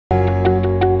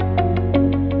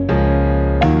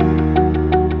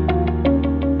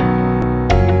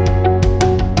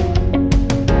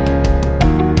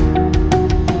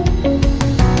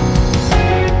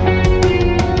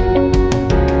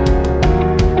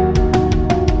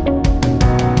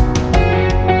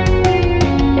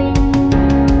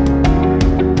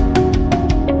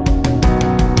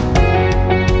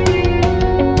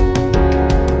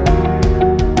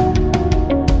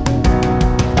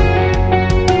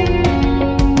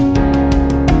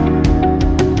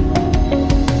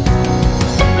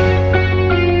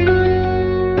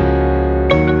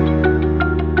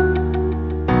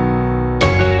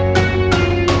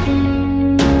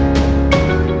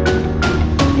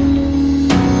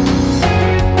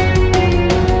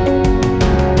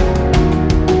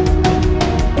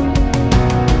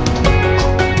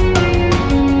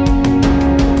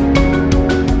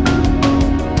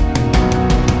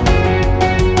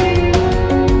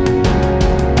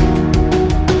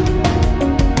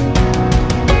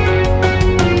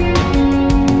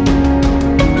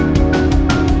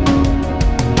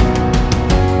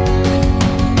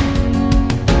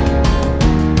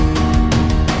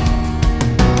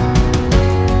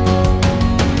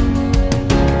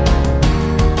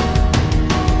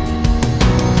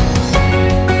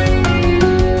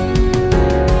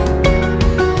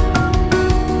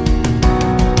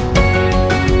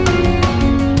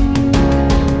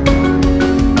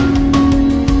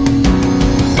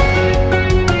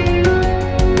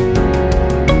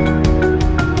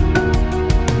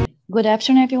Good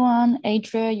afternoon, everyone.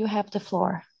 Adria, you have the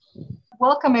floor.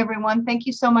 Welcome, everyone. Thank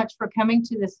you so much for coming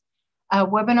to this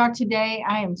webinar today.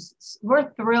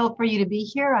 We're thrilled for you to be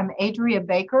here. I'm Adria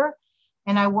Baker,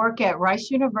 and I work at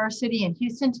Rice University in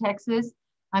Houston, Texas.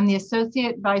 I'm the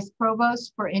Associate Vice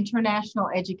Provost for International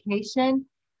Education.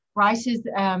 Rice is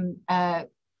a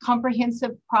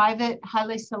comprehensive, private,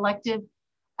 highly selective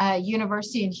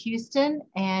university in Houston,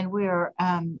 and we are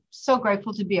so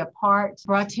grateful to be a part of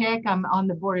Bratech. I'm on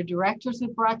the board of directors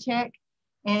of Bratech,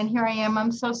 and here I am.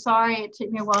 I'm so sorry it took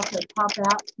me a while to pop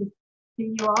out to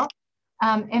see you all.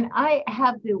 And I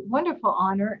have the wonderful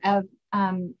honor of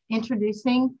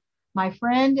introducing my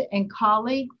friend and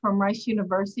colleague from Rice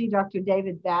University, Dr.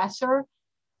 David Vassar.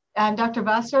 Dr.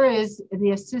 Vassar is the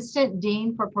Assistant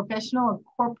Dean for Professional and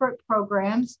Corporate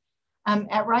Programs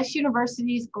at Rice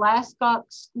University's Glasscock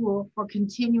School for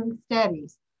Continuing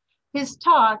Studies. His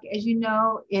talk, as you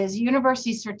know, is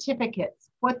University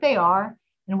Certificates, what they are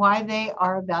and why they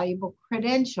are a valuable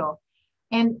credential.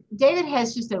 And David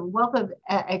has just a wealth of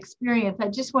experience. I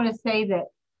just want to say that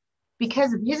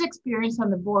because of his experience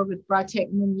on the board with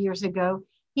Bratech many years ago,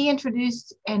 he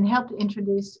introduced and helped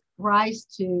introduce Rice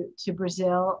to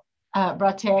Brazil,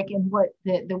 Bratech, and what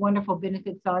the wonderful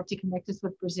benefits are to connect us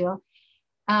with Brazil.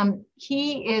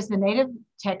 He is a native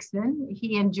Texan.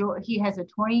 He has a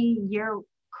 20-year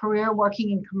career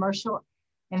working in commercial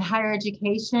and higher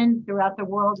education throughout the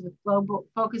world, with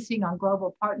focusing on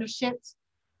global partnerships.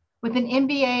 With an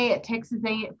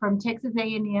MBA from Texas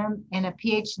A&M and a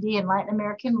PhD in Latin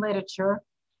American literature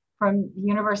from the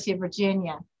University of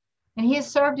Virginia. And he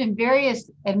has served in various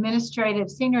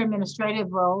senior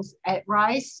administrative roles at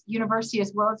Rice University,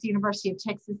 as well as the University of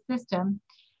Texas System,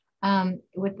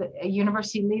 with the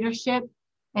university leadership,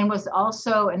 and was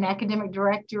also an academic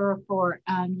director for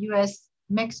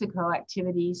U.S.-Mexico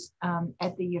activities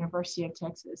at the University of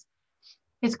Texas.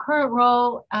 His current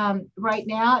role right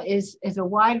now is a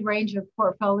wide range of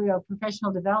portfolio of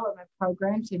professional development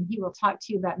programs, and he will talk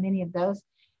to you about many of those.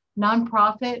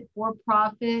 Nonprofit,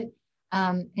 for-profit,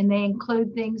 and they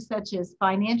include things such as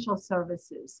financial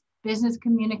services, business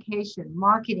communication,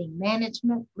 marketing,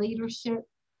 management, leadership,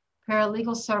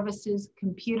 paralegal services,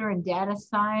 computer and data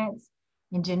science,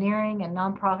 engineering, and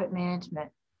nonprofit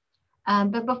management.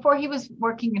 But before he was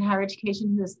working in higher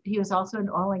education, he was also in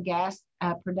oil and gas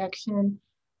production.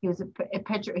 He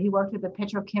worked with a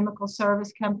petrochemical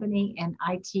service company and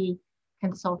IT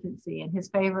consultancy. And his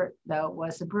favorite, though,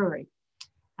 was a brewery.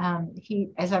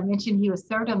 As I mentioned, he was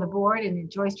third on the board and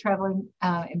enjoys traveling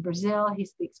in Brazil. He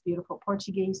speaks beautiful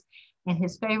Portuguese. And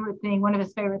one of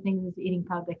his favorite things is eating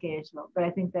pão de queijo. But I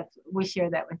think we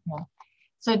share that with him.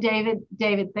 So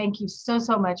David, thank you so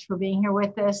much for being here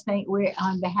with us. We're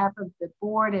on behalf of the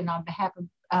board and on behalf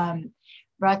of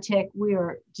Bratech, we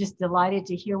are just delighted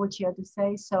to hear what you have to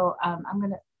say. So I'm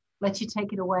going to let you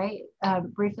take it away.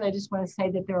 Briefly, I just want to say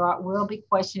that there will be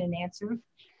question and answers.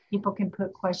 People can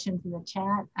put questions in the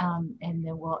chat, and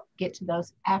then we'll get to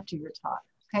those after your talk.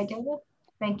 Okay, David?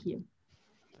 Thank you.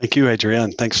 Thank you, Adria,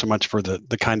 and thanks so much for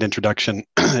the kind introduction.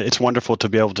 It's wonderful to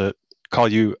be able to call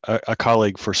you a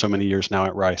colleague for so many years now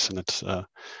at Rice, and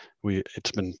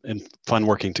it's been fun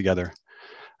working together.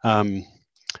 I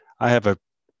have a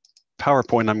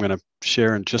PowerPoint I'm going to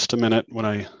share in just a minute when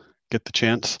I get the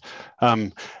chance.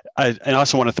 I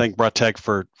also want to thank Bratech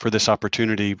for this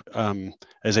opportunity.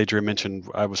 As Adria mentioned,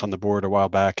 I was on the board a while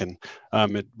back, and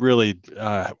it really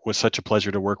was such a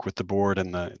pleasure to work with the board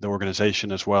and the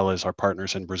organization, as well as our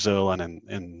partners in Brazil and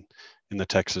in the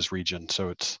Texas region. So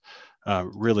it's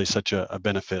really such a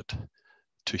benefit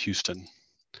to Houston.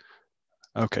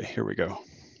 Okay, here we go.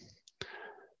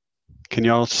 Can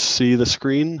y'all see the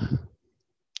screen?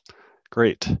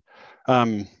 Great.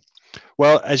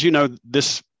 Well, as you know,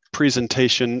 this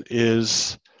presentation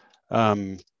is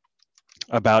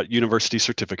about university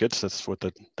certificates. That's what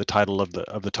the title of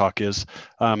the talk is,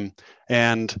 and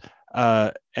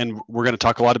we're going to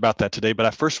talk a lot about that today. But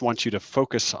I first want you to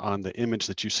focus on the image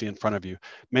that you see in front of you.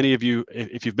 Many of you,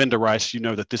 if you've been to Rice, you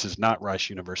know that this is not Rice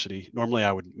University. Normally,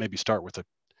 I would maybe start with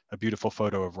a beautiful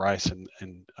photo of Rice,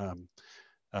 and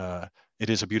it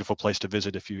is a beautiful place to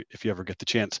visit if you ever get the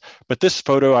chance. But this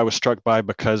photo I was struck by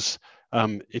because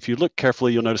if you look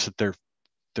carefully, you'll notice that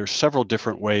there's several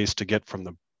different ways to get from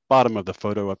the bottom of the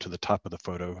photo up to the top of the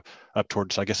photo, up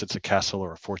towards, I guess it's a castle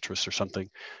or a fortress or something.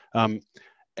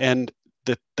 And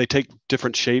that they take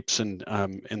different shapes, and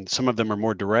some of them are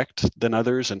more direct than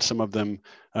others, and some of them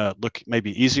look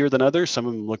maybe easier than others. Some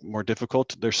of them look more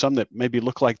difficult. There's some that maybe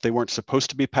look like they weren't supposed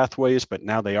to be pathways, but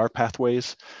now they are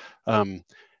pathways.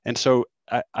 And so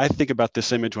I think about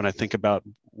this image when I think about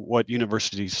what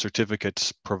university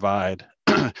certificates provide.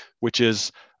 which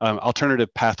is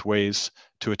alternative pathways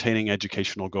to attaining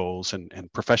educational goals and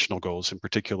professional goals in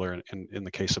particular, in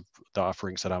the case of the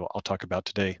offerings that I'll talk about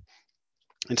today.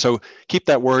 And so keep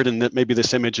that word and maybe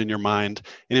this image in your mind.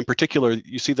 And in particular,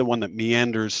 you see the one that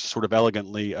meanders sort of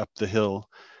elegantly up the hill.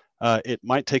 It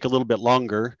might take a little bit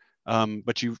longer,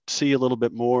 but you see a little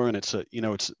bit more, and it's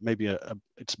it's maybe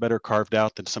it's better carved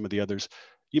out than some of the others.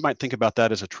 You might think about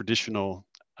that as a traditional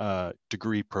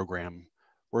degree program,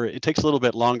 where it takes a little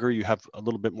bit longer. You have a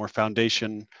little bit more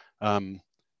foundation,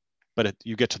 but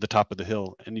you get to the top of the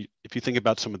hill. And if you think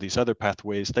about some of these other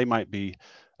pathways, they might be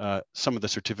some of the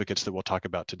certificates that we'll talk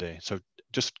about today. So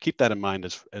just keep that in mind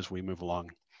as we move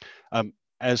along.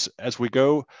 As we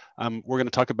go, we're going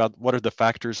to talk about what are the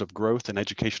factors of growth in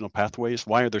educational pathways.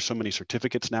 Why are there so many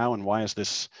certificates now, and why is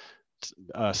this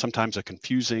sometimes a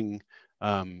confusing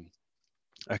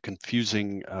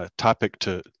topic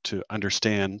to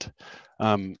understand?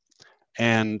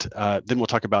 And then we'll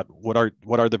talk about what are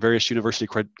the various university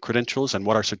credentials and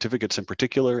what are certificates in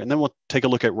particular. And then we'll take a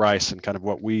look at Rice and kind of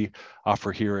what we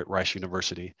offer here at Rice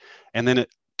University. And then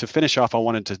to finish off, I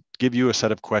wanted to give you a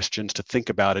set of questions to think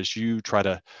about as you try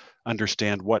to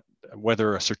understand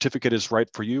whether a certificate is right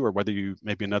for you, or whether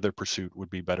maybe another pursuit would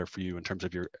be better for you in terms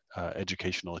of your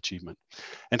educational achievement.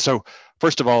 And so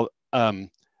first of all,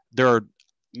 there are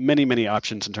many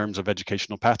options in terms of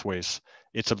educational pathways.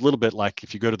 It's a little bit like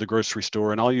if you go to the grocery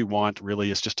store and all you want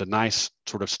really is just a nice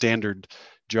sort of standard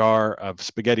jar of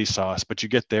spaghetti sauce, but you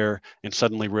get there and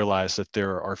suddenly realize that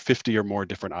there are 50 or more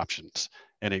different options,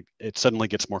 and it suddenly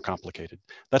gets more complicated.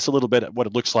 That's a little bit what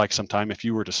it looks like sometime. If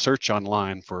you were to search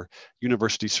online for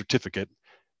university certificate,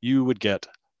 you would get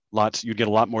you'd get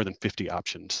a lot more than 50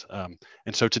 options.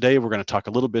 And so today we're going to talk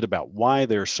a little bit about why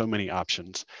there are so many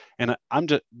options. And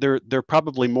there are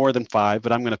probably more than 5,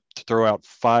 but I'm going to throw out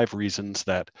 5 reasons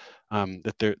that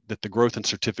the growth in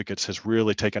certificates has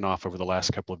really taken off over the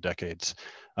last couple of decades.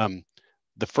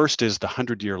 The first is the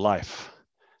 100-year life.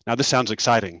 Now this sounds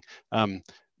exciting.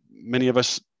 Many of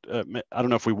us, I don't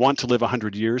know if we want to live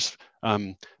 100 years,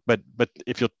 but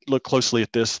if you look closely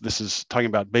at this is talking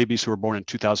about babies who were born in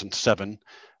 2007.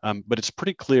 But it's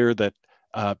pretty clear that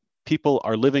people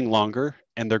are living longer,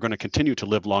 and they're going to continue to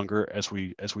live longer as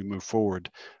we move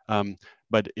forward.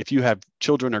 But if you have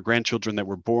children or grandchildren that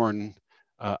were born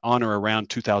on or around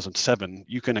 2007,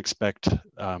 you can expect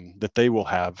that they will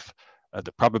have,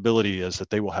 the probability is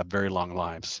that they will have very long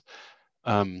lives.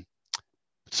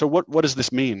 So what does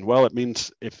this mean? Well, it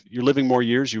means if you're living more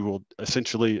years, you will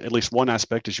essentially, at least one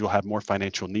aspect is you'll have more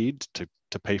financial need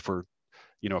to pay for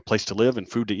a place to live and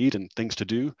food to eat and things to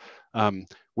do,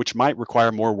 which might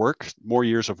require more work, more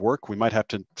years of work. We might have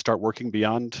to start working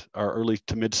beyond our early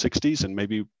to mid 60s and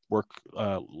maybe work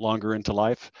longer into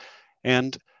life.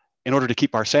 And in order to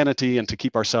keep our sanity and to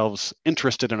keep ourselves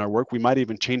interested in our work, we might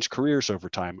even change careers over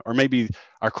time. Or maybe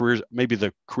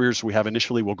the careers we have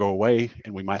initially will go away,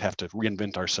 and we might have to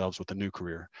reinvent ourselves with a new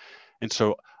career. And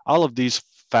so all of these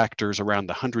factors around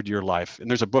the 100-year life, and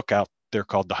there's a book out there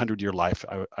called The 100-Year Life.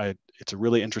 It's a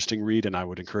really interesting read, and I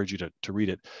would encourage you to read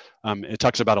it. It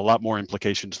talks about a lot more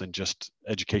implications than just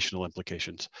educational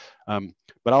implications.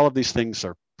 But all of these things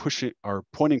are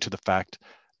pointing to the fact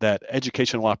that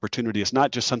educational opportunity is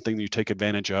not just something you take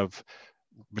advantage of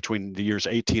between the years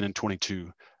 18 and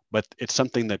 22, but it's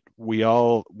something that we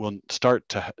all will start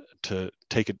to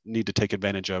need to take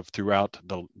advantage of throughout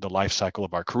the life cycle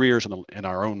of our careers and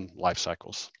our own life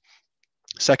cycles.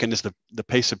 Second is the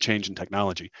pace of change in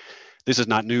technology. This is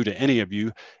not new to any of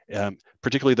you,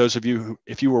 particularly those of you who,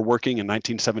 if you were working in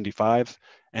 1975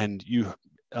 and you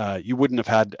wouldn't have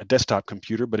had a desktop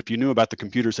computer, but if you knew about the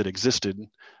computers that existed,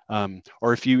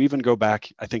 or if you even go back,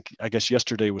 I guess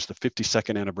yesterday was the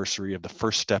 52nd anniversary of the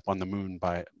first step on the moon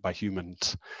by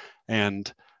humans.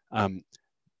 And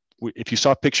if you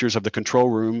saw pictures of the control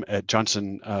room at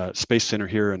Johnson Space Center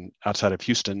here outside of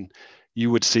Houston, you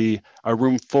would see a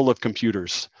room full of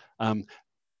computers.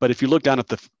 But if you look down at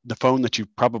the phone that you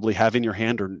probably have in your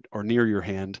hand or near your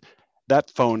hand,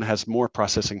 that phone has more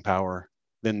processing power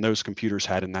than those computers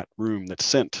had in that room that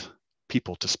sent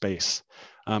people to space.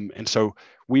 And so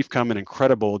we've come an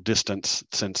incredible distance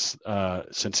since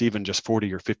even just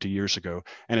 40 or 50 years ago.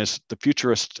 And as the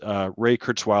futurist Ray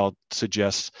Kurzweil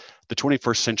suggests, the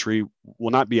 21st century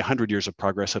will not be 100 years of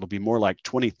progress. It'll be more like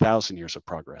 20,000 years of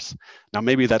progress. Now,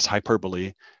 maybe that's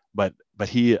hyperbole, but I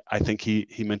think he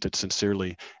meant it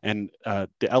sincerely. And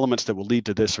the elements that will lead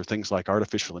to this are things like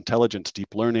artificial intelligence,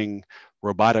 deep learning,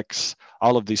 robotics,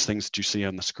 all of these things that you see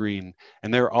on the screen.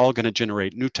 And they're all going to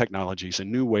generate new technologies and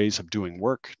new ways of doing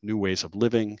work, new ways of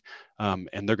living,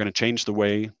 and they're going to change the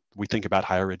way we think about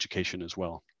higher education as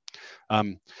well.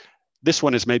 this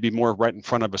one is maybe more right in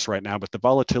front of us right now, but the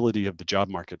volatility of the job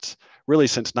markets, really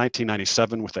since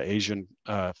 1997 with the Asian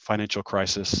financial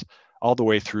crisis, all the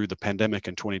way through the pandemic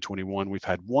in 2021, we've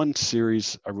had a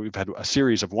series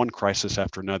of one crisis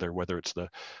after another, whether it's the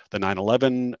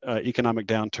 9/11 economic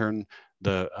downturn,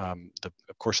 of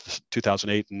course the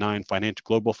 2008 and 9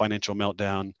 global financial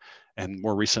meltdown, and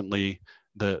more recently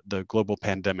the global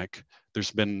pandemic. There's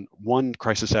been one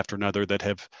crisis after another that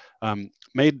have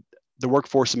made the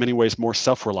workforce in many ways more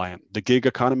self-reliant. The gig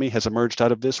economy has emerged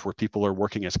out of this, where people are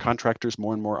working as contractors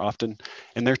more and more often,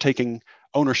 and they're taking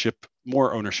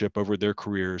more ownership over their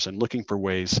careers and looking for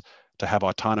ways to have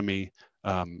autonomy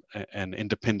and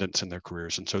independence in their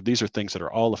careers. And so these are things that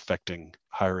are all affecting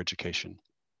higher education.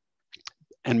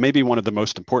 And maybe one of the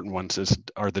most important ones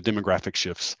are the demographic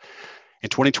shifts. In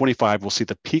 2025, we'll see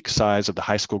the peak size of the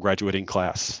high school graduating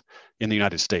class in the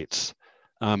United States.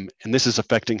 And this is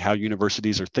affecting how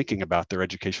universities are thinking about their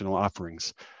educational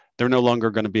offerings. They're no longer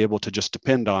going to be able to just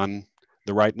depend on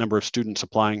the right number of students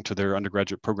applying to their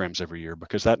undergraduate programs every year,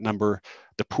 because that number,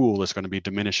 the pool, is going to be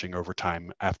diminishing over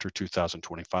time after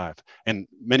 2025. And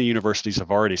many universities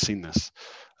have already seen this.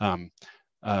 But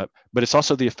it's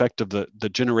also the effect of the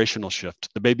generational shift.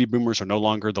 The baby boomers are no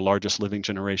longer the largest living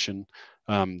generation.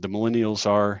 The millennials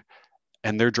are,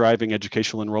 and they're driving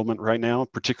educational enrollment right now,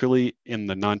 particularly in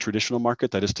the non-traditional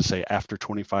market, that is to say after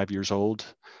 25 years old.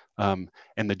 And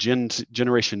the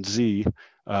Generation Z,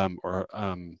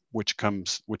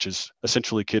 which is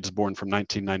essentially kids born from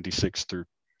 1996 through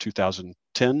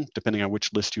 2010, depending on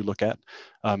which list you look at.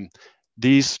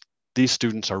 These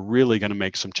students are really going to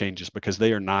make some changes, because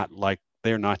they are not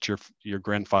your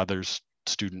grandfather's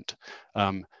student.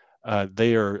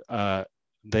 They are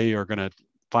going to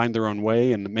find their own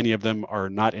way, and many of them are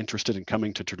not interested in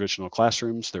coming to traditional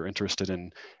classrooms. They're interested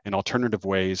in alternative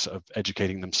ways of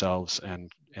educating themselves and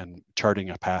charting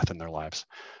a path in their lives.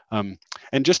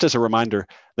 And just as a reminder,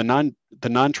 the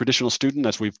non-traditional student,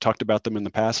 as we've talked about them in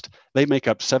the past, they make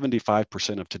up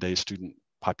 75% of today's student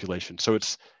population. So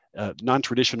it's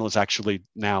non-traditional is actually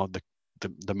now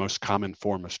the most common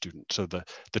form of student. So the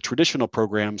traditional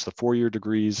programs, the 4-year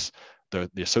degrees, the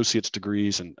associate's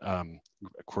degrees, and of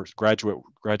course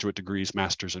graduate degrees,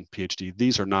 master's and PhD,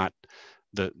 these are not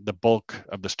the bulk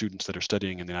of the students that are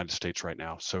studying in the United States right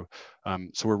now. So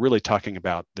we're really talking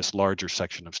about this larger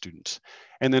section of students.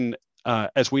 And then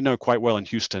as we know quite well in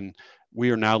Houston,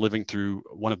 we are now living through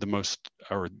one of the most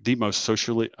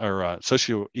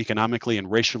socioeconomically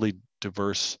and racially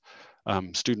diverse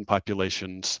student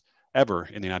populations ever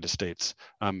in the United States.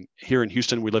 Here in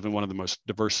Houston, we live in one of the most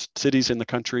diverse cities in the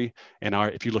country. And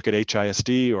if you look at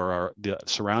HISD or the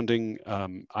surrounding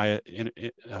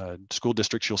school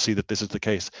districts, you'll see that this is the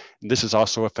case. And this is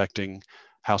also affecting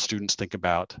how students think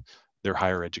about their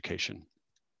higher education.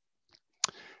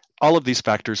 All of these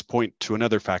factors point to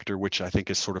another factor, which I think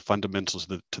is sort of fundamental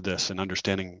to this and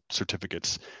understanding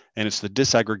certificates, and it's the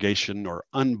disaggregation or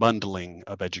unbundling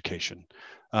of education.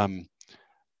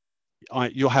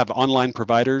 You'll have online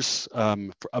providers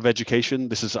of education.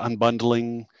 This is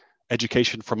unbundling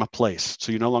education from a place.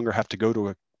 So you no longer have to go to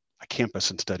a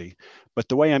campus and study. But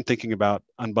the way I'm thinking about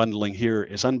unbundling here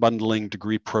is unbundling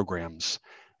degree programs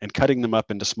and cutting them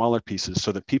up into smaller pieces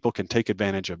so that people can take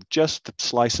advantage of just the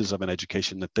slices of an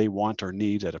education that they want or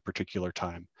need at a particular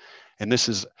time. And this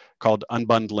is called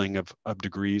unbundling of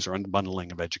degrees or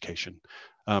unbundling of education.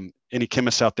 Any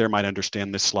chemists out there might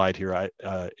understand this slide here.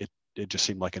 It just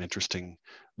seemed like an interesting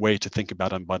way to think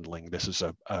about unbundling. This is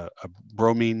a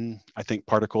bromine, I think,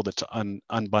 particle that's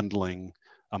unbundling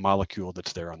a molecule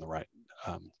that's there on the right.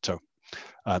 So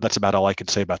that's about all I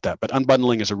could say about that. But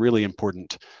unbundling is a really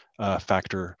important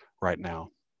factor right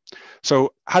now.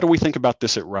 So how do we think about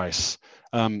this at Rice?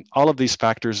 All of these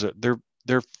factors, they're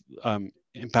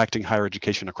impacting higher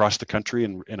education across the country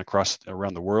and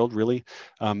around the world, really.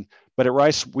 But at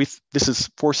Rice, this is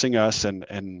forcing us, and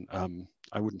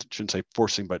I shouldn't say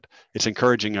forcing, but it's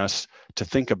encouraging us to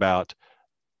think about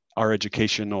our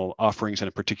educational offerings in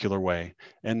a particular way.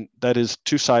 And that is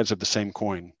two sides of the same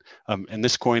coin. And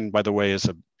this coin, by the way, it's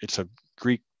a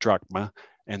Greek drachma.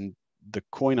 And the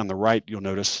coin on the right, you'll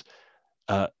notice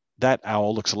that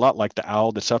owl looks a lot like the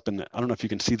owl that's up I don't know if you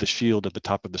can see the shield at the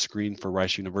top of the screen for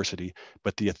Rice University,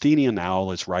 but the Athenian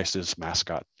owl is Rice's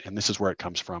mascot. And this is where it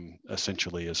comes from,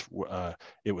 essentially,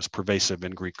 it was pervasive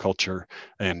in Greek culture,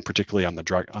 and particularly on their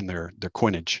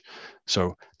coinage.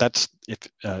 So it's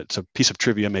a piece of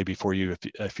trivia maybe for you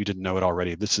if you didn't know it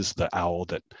already. This is the owl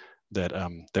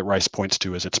that Rice points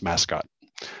to as its mascot.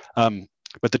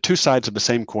 But the two sides of the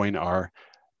same coin are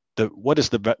what is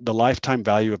the lifetime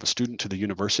value of a student to the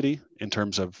university in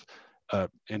terms of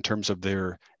in terms of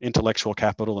their intellectual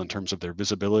capital, in terms of their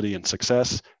visibility and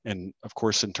success, and of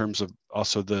course in terms of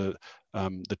also the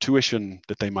tuition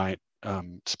that they might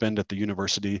spend at the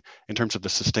university, in terms of the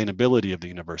sustainability of the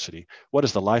university. What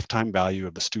is the lifetime value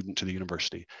of the student to the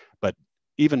university? But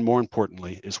even more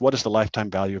importantly is, what is the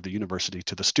lifetime value of the university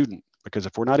to the student? Because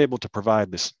if we're not able to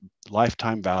provide this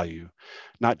lifetime value,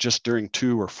 not just during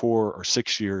 2 or 4 or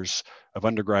 6 years of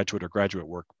undergraduate or graduate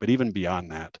work, but even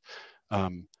beyond that,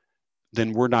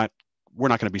 then we're not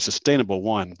going to be sustainable,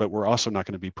 one, but we're also not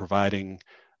going to be providing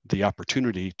the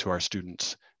opportunity to our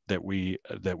students that we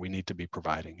need to be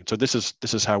providing. And so this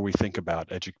is how we think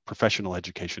about professional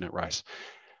education at Rice.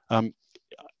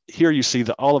 Here you see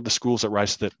all of the schools at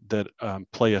Rice that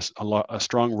play a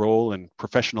strong role in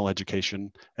professional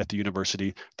education at the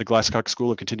university. The Glasscock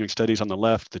School of Continuing Studies on the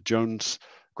left, the Jones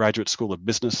Graduate School of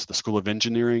Business, the School of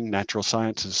Engineering, Natural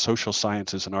Sciences, Social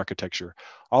Sciences, and Architecture.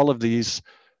 All of these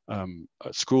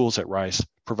schools at Rice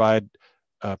provide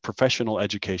professional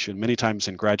education, many times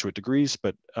in graduate degrees,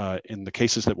 but in the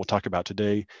cases that we'll talk about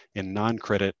today, in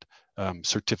non-credit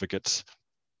certificates,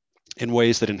 in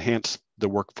ways that enhance the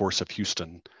workforce of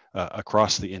Houston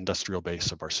across the industrial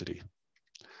base of our city.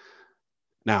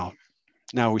 Now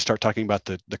we start talking about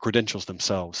the credentials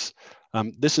themselves.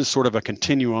 This is sort of a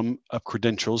continuum of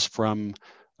credentials from,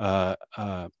 this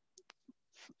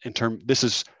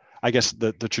is, I guess,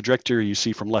 the trajectory you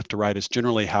see from left to right is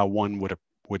generally how one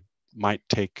might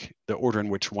take, the order in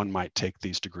which one might take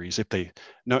these degrees. If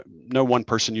no one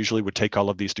person usually would take all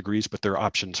of these degrees, but there are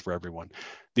options for everyone.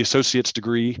 The associate's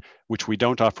degree, which we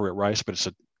don't offer at Rice, but it's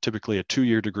typically a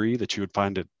 2-year degree that you would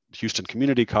find at Houston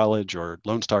Community College or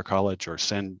Lone Star College or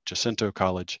San Jacinto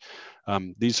College.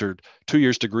 These are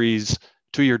 2-year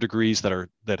degrees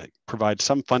that provide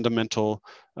some fundamental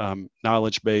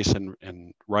knowledge base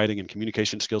and writing and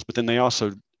communication skills, but then they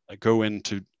also go in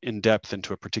depth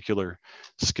into a particular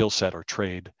skill set or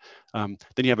trade. Then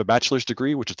you have a bachelor's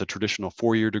degree, which is the traditional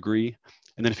 4-year degree.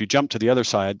 And then if you jump to the other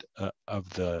side of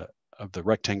the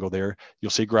rectangle there,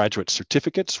 you'll see graduate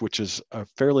certificates, which is a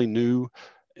fairly new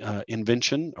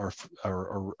invention or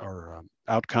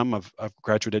outcome of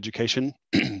graduate education.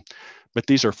 But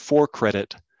these are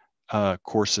 4-credit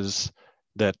courses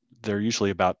that they're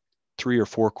usually about 3 or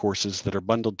 4 courses that are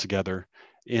bundled together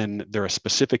they're a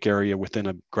specific area within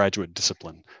a graduate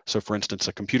discipline. So for instance,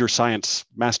 a computer science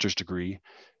master's degree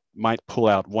might pull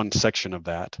out one section of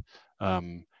that,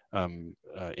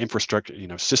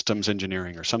 infrastructure, systems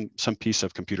engineering or some piece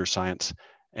of computer science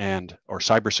or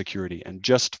cybersecurity, and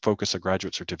just focus a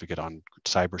graduate certificate on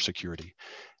cybersecurity.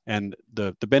 And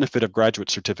the benefit of graduate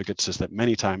certificates is that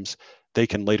many times they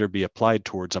can later be applied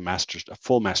towards a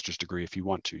full master's degree if you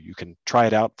want to. You can try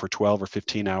it out for 12 or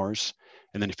 15 hours.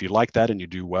 And then if you like that and you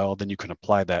do well, then you can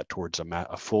apply that towards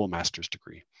a full master's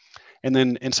degree. And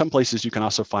then in some places, you can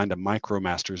also find a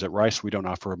micromaster's. At Rice, we don't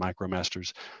offer a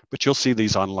micromaster's, but you'll see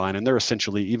these online, and they're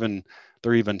essentially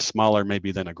they're even smaller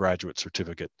maybe than a graduate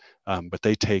certificate, but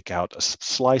they take out a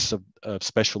slice of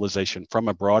specialization from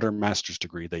a broader master's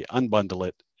degree. They unbundle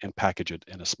it and package it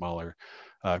in a smaller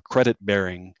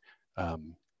credit-bearing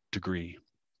degree.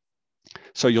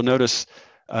 So you'll notice,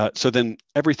 so then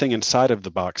everything inside of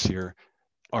the box here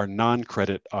are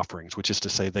non-credit offerings, which is to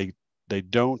say they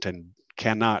don't and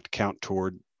cannot count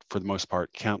toward, for the most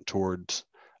part, count towards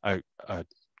a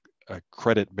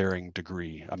credit-bearing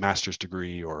degree, a master's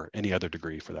degree or any other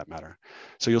degree for that matter.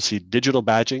 So you'll see digital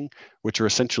badging, which are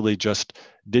essentially just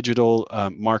digital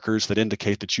markers that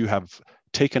indicate that you have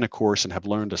taken a course and have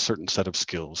learned a certain set of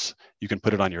skills. You can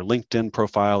put it on your LinkedIn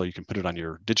profile, or you can put it on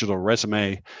your digital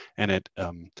resume, and it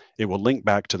will link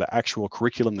back to the actual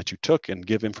curriculum that you took and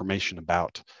give information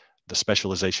about the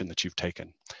specialization that you've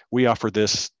taken. We offer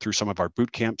this through some of our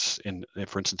boot camps,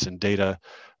 for instance, in data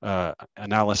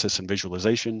analysis and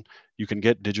visualization. You can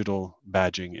get digital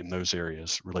badging in those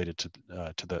areas related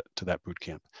to that boot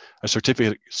camp. A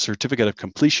certificate of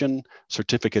completion,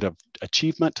 certificate of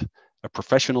achievement, a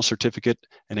professional certificate,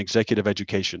 and executive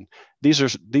education. These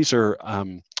are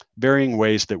varying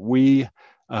ways that we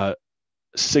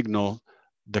signal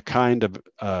the kind of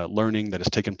learning that has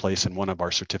taken place in one of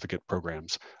our certificate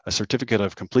programs. A certificate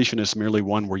of completion is merely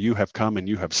one where you have come and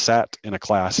you have sat in a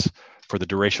class for the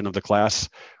duration of the class.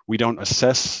 We don't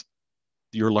assess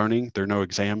your learning. There are no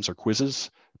exams or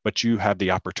quizzes, but you have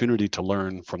the opportunity to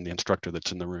learn from the instructor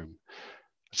that's in the room.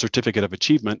 A certificate of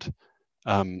achievement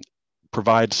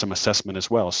provides some assessment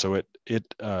as well. So it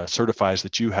certifies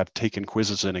that you have taken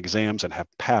quizzes and exams and have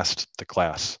passed the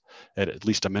class at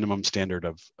least a minimum standard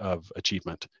of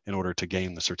achievement in order to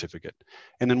gain the certificate.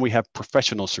 And then we have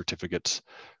professional certificates,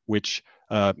 which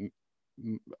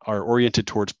are oriented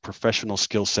towards professional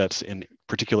skill sets in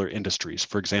particular industries.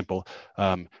 For example,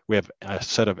 we have a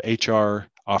set of HR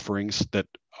offerings that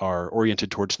are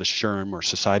oriented towards the SHRM, or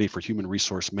Society for Human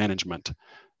Resource Management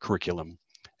curriculum.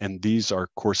 And these are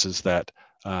courses that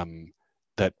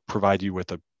that provide you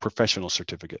with a professional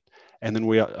certificate. And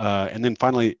then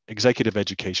finally, executive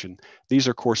education. These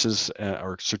are courses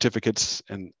or certificates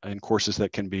and courses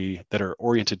that are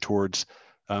oriented towards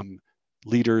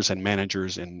leaders and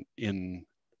managers in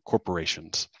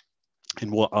corporations.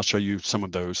 And I'll show you some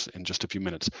of those in just a few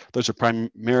minutes. Those are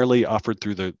primarily offered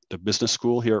through the business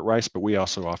school here at Rice, but we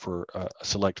also offer a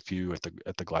select few at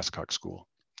the Glasscock School.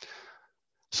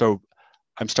 So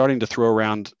I'm starting to throw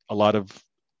around a lot of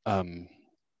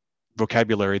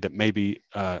vocabulary that maybe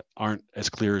aren't as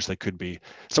clear as they could be.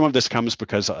 Some of this comes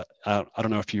because I don't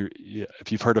know if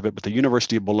you've heard of it, but the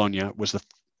University of Bologna was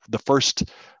the first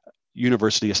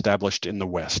university established in the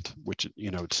West, which,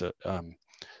 you know,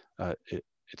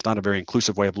 it's not a very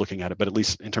inclusive way of looking at it, but at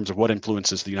least in terms of what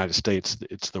influences the United States,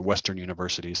 it's the Western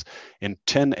universities. In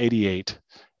 1088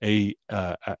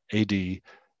 AD, the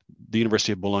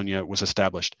University of Bologna was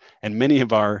established, and many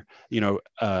of our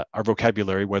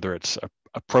vocabulary, whether it's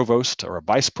a provost or a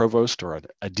vice provost or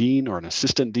a dean or an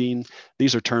assistant dean,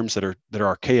 these are terms that are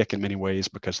archaic in many ways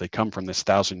because they come from this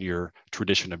 1,000-year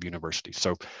tradition of universities.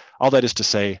 So all that is to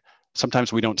say,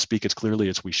 sometimes we don't speak as clearly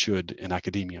as we should in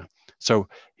academia. So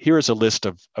here is a list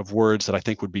of words that I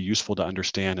think would be useful to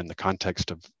understand in the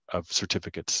context of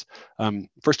certificates.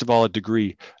 First of all, a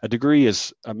degree. A degree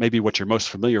is maybe what you're most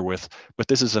familiar with, but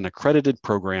this is an accredited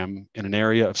program in an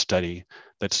area of study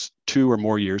that's 2 or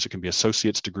more years. It can be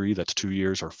associate's degree, that's 2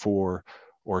 years, or 4,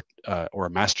 or a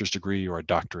master's degree or a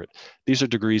doctorate. These are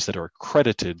degrees that are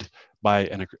accredited by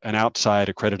an outside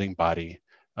accrediting body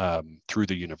through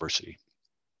the university.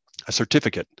 A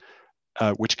certificate,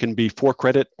 which can be for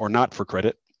credit or not for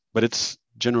credit, but it's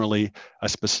generally a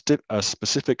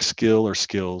specific skill or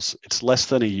skills. It's less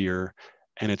than a year,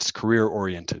 and it's career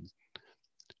oriented.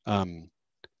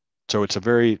 So it's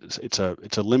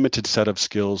a limited set of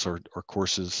skills or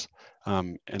courses,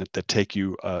 and that take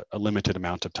you a limited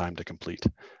amount of time to complete.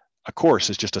 A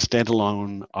course is just a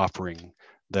standalone offering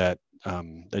that,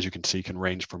 as you can see, can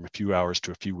range from a few hours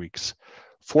to a few weeks.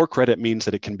 For credit means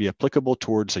that it can be applicable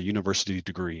towards a university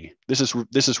degree. This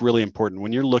is really important.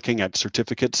 When you're looking at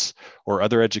certificates or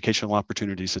other educational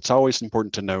opportunities, it's always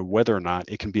important to know whether or not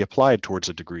it can be applied towards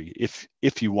a degree,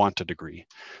 if you want a degree.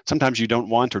 Sometimes you don't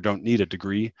want or don't need a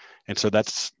degree, and so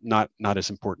that's not as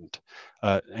important.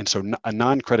 And so a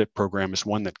non-credit program is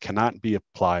one that cannot be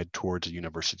applied towards a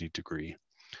university degree.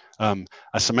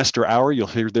 A semester hour, you'll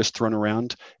hear this thrown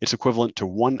around. It's equivalent to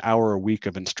 1 hour a week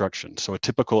of instruction. So a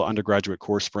typical undergraduate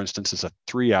course, for instance, is a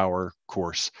 3-hour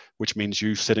course, which means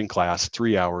you sit in class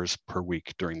 3 hours per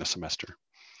week during the semester.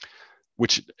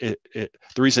 Which the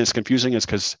reason it's confusing is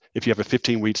because if you have a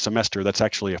 15-week semester, that's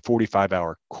actually a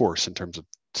 45-hour course in terms of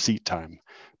seat time,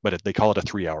 but they call it a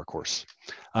 3-hour course.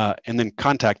 And then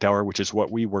contact hour, which is what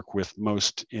we work with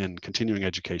most in continuing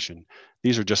education.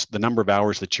 These are just the number of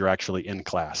hours that you're actually in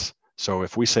class. So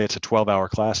if we say it's a 12-hour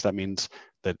class, that means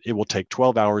that it will take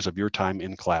 12 hours of your time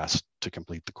in class to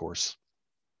complete the course.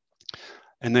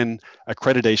 And then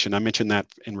accreditation, I mentioned that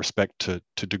in respect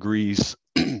to degrees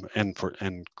and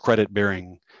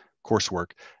credit-bearing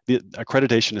coursework. The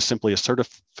accreditation is simply a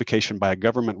certification by a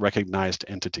government-recognized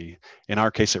entity. In our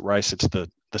case at Rice, it's the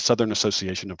Southern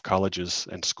Association of Colleges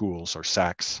and Schools, or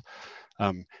SACS,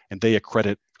 and they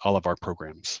accredit all of our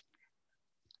programs.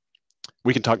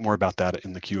 We can talk more about that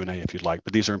in the Q&A if you'd like,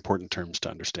 but these are important terms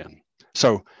to understand.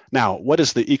 So now, what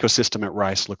does the ecosystem at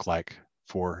Rice look like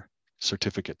for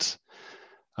certificates?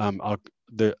 I'll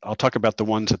talk about the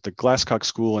ones at the Glasscock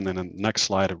School, and then in the next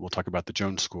slide, we'll talk about the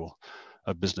Jones School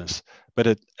of Business. But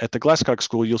at the Glasscock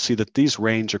School, you'll see that these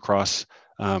range across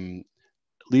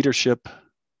leadership,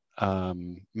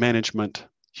 management,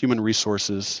 human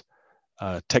resources,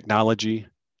 technology,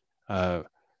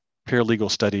 paralegal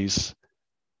studies,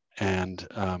 and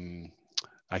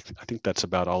I think that's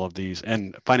about all of these,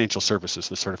 and financial services,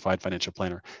 the certified financial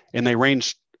planner. And they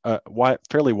range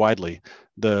fairly widely.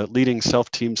 The leading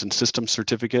self-teams and systems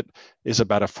certificate is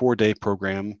about a 4-day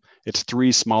program. It's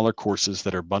 3 smaller courses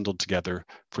that are bundled together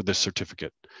for this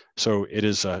certificate. So it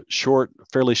is a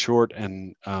fairly short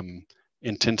and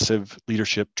intensive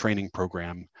leadership training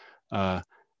program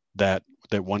that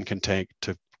one can take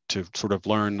to sort of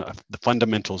learn the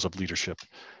fundamentals of leadership.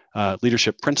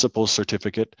 Leadership Principles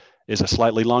Certificate is a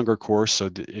slightly longer course, so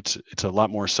it's a lot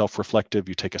more self-reflective.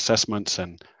 You take assessments,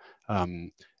 and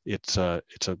it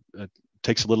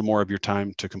takes a little more of your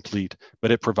time to complete,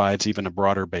 but it provides even a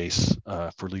broader base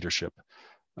for leadership.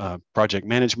 Project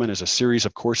management is a series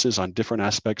of courses on different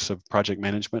aspects of project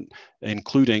management,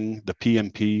 including the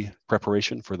PMP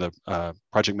preparation for the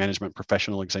project management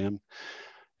professional exam.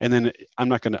 And then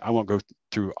I won't go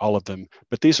through all of them,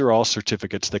 but these are all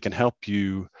certificates that can help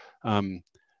you.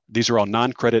 These are all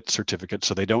non-credit certificates,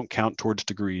 so they don't count towards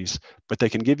degrees, but they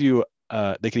can give you,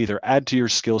 they can either add to your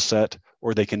skill set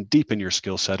or they can deepen your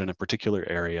skill set in a particular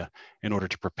area in order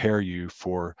to prepare you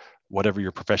for whatever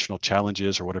your professional challenge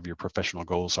is or whatever your professional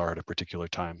goals are at a particular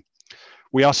time.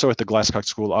 We also at the Glasscock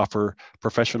School offer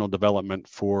professional development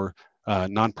for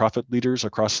nonprofit leaders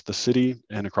across the city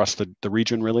and across the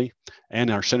region, really.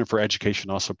 And our Center for Education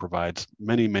also provides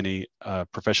many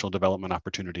professional development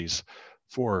opportunities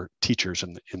for teachers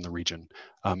in the region.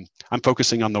 I'm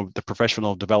focusing on the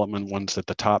professional development ones at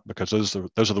the top because those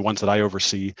are the ones that I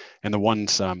oversee and the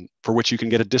ones for which you can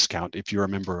get a discount if you're a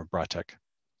member of BRATEC.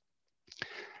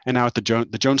 And now at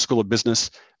the Jones School of Business,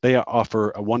 they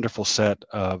offer a wonderful set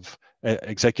of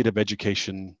executive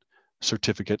education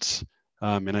certificates.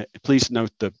 Please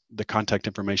note the contact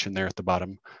information there at the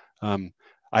bottom.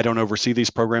 I don't oversee these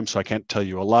programs, so I can't tell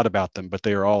you a lot about them, but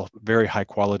they are all very high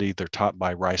quality. They're taught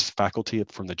by Rice faculty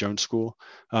from the Jones School.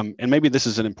 And maybe this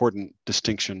is an important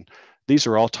distinction. These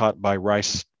are all taught by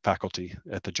Rice faculty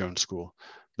at the Jones School.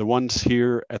 The ones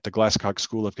here at the Glasscock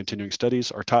School of Continuing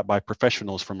Studies are taught by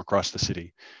professionals from across the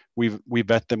city. We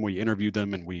vet them, we interview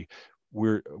them, and we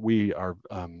are.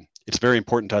 It's very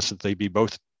important to us that they be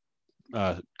both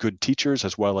good teachers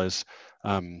as well as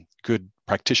good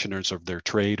practitioners of their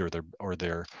trade or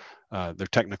their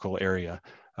technical area.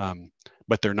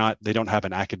 But they don't have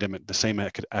the same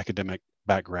academic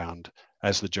background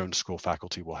as the Jones School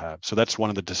faculty will have. So that's one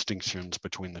of the distinctions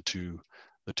between the two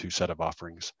set of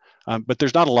offerings. But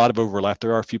there's not a lot of overlap.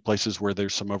 There are a few places where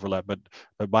there's some overlap, but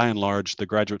by and large, the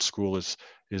graduate school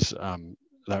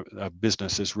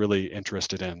business is really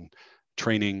interested in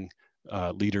training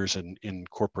leaders in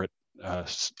corporate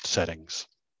settings.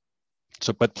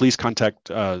 So, but please contact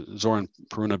Zoran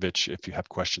Perunovic if you have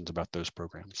questions about those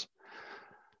programs.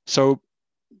 So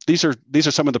these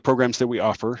are some of the programs that we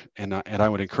offer, and I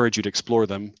would encourage you to explore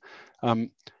them.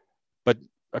 But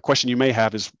a question you may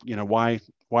have is,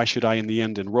 why should I in the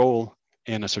end enroll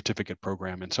in a certificate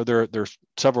program? And so there's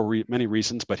many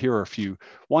reasons, but here are a few.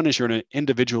 One is you're an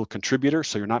individual contributor,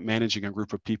 so you're not managing a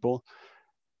group of people,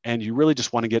 and you really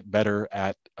just want to get better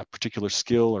at a particular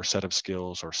skill or set of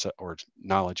skills or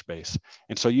knowledge base.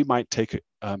 And so you might take,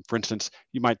 for instance,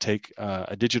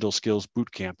 a digital skills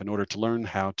boot camp in order to learn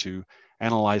how to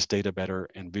analyze data better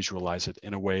and visualize it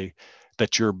in a way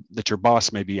that your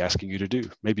boss may be asking you to do.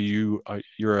 Maybe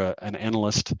you're an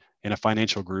analyst in a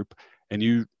financial group, and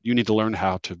you need to learn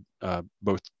how to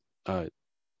both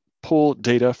pull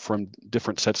data from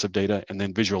different sets of data and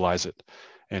then visualize it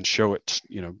and show it,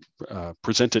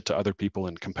 present it to other people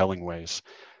in compelling ways.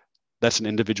 That's an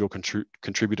individual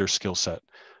contributor skill set.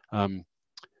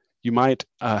 You might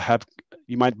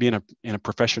be in a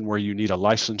profession where you need a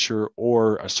licensure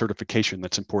or a certification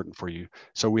that's important for you.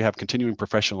 So we have continuing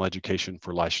professional education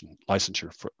for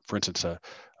licensure. For instance,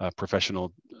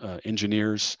 professional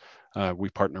engineers. We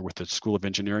partner with the School of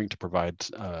Engineering to provide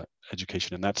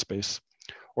education in that space.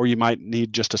 Or you might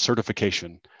need just a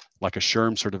certification, like a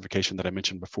SHRM certification that I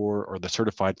mentioned before, or the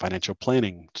Certified Financial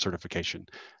Planning certification.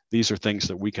 These are things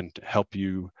that we can help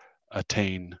you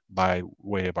attain by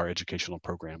way of our educational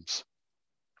programs.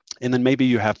 And then maybe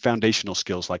you have foundational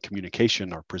skills like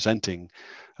communication or presenting,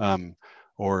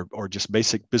 or just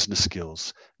basic business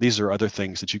skills. These are other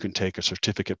things that you can take a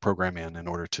certificate program in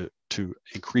order to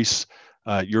increase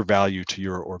your value to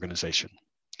your organization.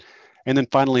 And then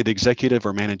finally, the executive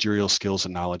or managerial skills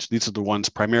and knowledge. These are the ones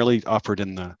primarily offered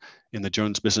in the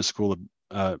Jones Business School,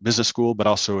 but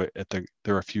also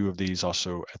there are a few of these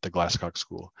also at the Glasscock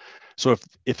School. So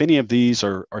if any of these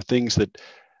are things that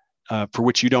for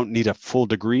which you don't need a full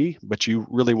degree, but you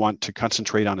really want to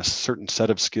concentrate on a certain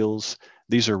set of skills,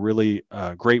 these are really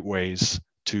great ways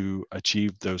to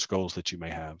achieve those goals that you may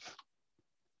have.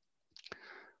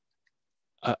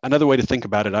 Another way to think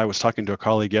about it, I was talking to a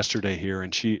colleague yesterday here,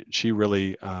 and she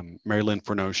really, Mary Lynn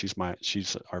Furneaux, she's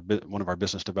one of our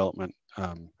business development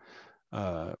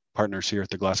partners here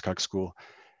at the Glasscock School.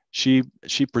 She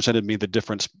presented me the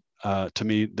difference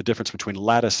between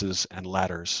lattices and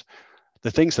ladders. The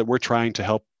things that we're trying to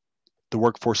help the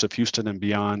workforce of Houston and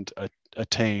beyond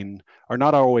attain are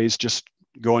not always just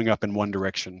going up in one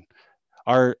direction.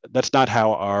 That's not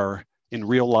how in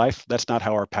real life, that's not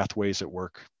how our pathways at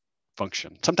work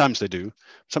function. Sometimes they do.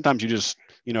 Sometimes you just,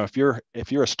 if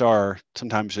you're a star,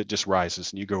 sometimes it just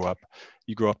rises and you go up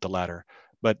the ladder.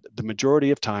 But the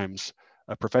majority of times,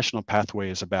 a professional pathway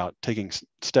is about taking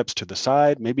steps to the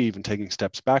side, maybe even taking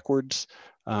steps backwards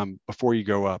before you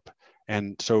go up.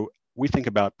 And so we think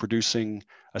about producing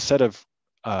a set of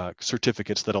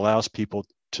certificates that allows people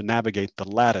to navigate the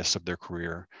lattice of their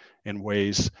career in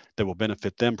ways that will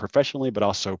benefit them professionally, but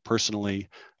also personally,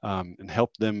 and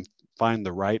help them find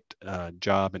the right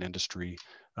job and industry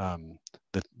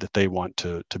that they want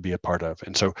to be a part of.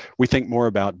 And so we think more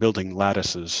about building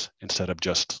lattices instead of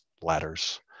just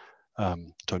ladders.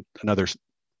 So another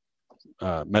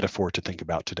metaphor to think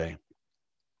about today.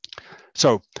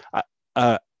 So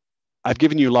I've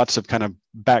given you lots of kind of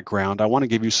background. I want to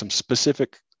give you some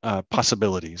specific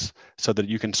possibilities so that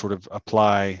you can sort of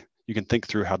apply, you can think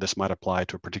through how this might apply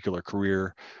to a particular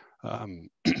career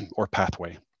or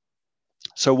pathway.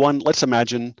 So one, let's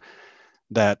imagine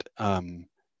that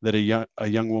that a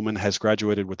young woman has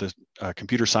graduated with a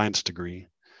computer science degree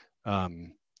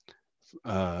from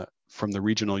the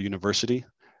regional university.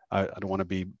 I don't want to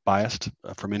be biased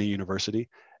from any university,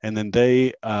 and then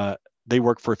they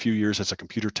work for a few years as a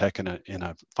computer tech in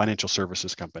a financial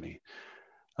services company.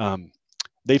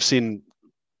 They've seen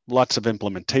lots of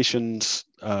implementations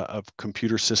of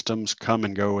computer systems come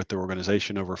and go at the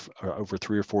organization over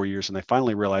 3 or 4 years, and they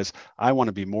finally realize, I want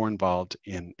to be more involved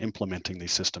in implementing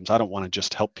these systems. I don't want to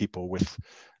just help people with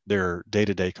their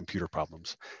day-to-day computer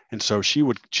problems. And so she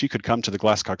could come to the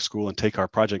Glasscock School and take our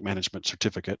project management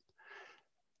certificate,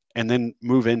 and then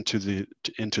move into the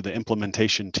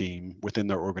implementation team within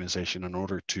their organization in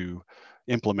order to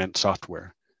implement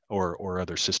software or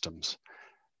other systems.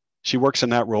 She works in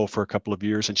that role for a couple of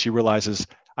years, and she realizes,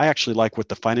 I actually like what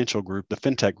the financial group, the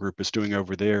fintech group, is doing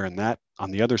over there, and that on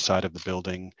the other side of the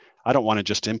building. I don't want to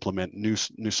just implement new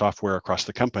software across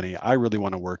the company. I really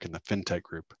want to work in the fintech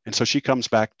group. And so she comes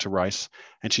back to Rice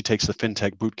and she takes the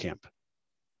fintech boot camp,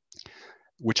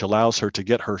 which allows her to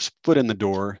get her foot in the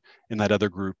door in that other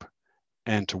group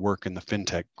and to work in the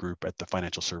fintech group at the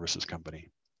financial services company.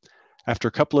 After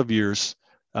a couple of years,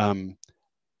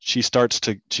 she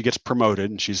gets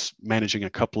promoted, and she's managing a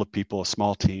couple of people, a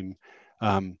small team.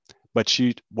 But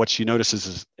what she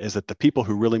notices is that the people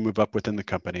who really move up within the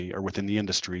company or within the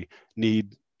industry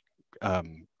need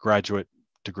graduate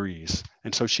degrees.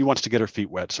 And so she wants to get her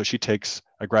feet wet. So she takes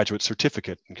a graduate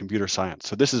certificate in computer science.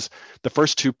 So this is, the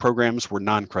first two programs were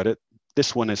non-credit.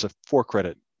 This one is a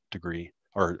 4-credit degree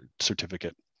or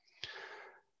certificate.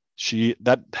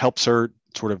 That helps her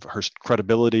sort of her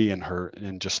credibility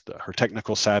and just her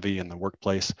technical savvy in the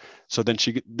workplace. So then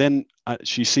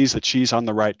she sees that she's on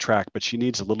the right track, but she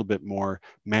needs a little bit more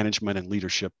management and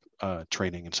leadership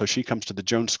training. And so she comes to the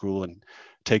Jones School and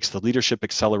takes the leadership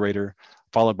accelerator,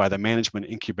 followed by the management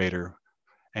incubator.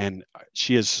 And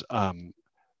she is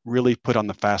really put on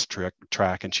the fast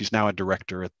track, and she's now a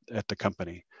director at the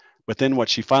company. But then what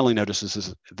she finally notices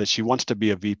is that she wants to be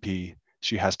a VP.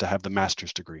 She has to have the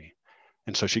master's degree.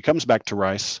 And so she comes back to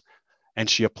Rice and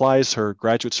she applies her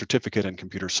graduate certificate in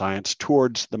computer science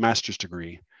towards the master's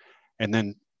degree. And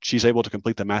then she's able to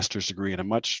complete the master's degree in a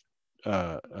much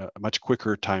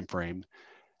quicker time frame.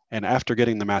 And after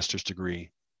getting the master's degree,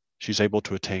 she's able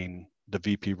to attain the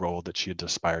VP role that she had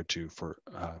aspired to for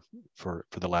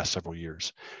the last several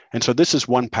years. And so this is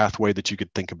one pathway that you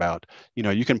could think about. You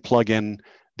know, you can plug in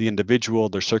the individual,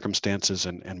 their circumstances,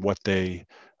 and what they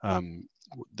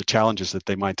the challenges that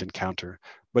they might encounter.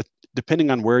 But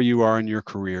depending on where you are in your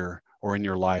career or in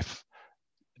your life,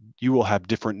 you will have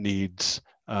different needs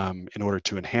in order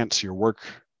to enhance your work,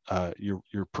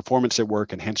 your performance at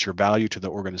work, enhance your value to the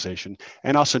organization,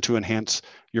 and also to enhance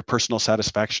your personal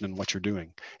satisfaction in what you're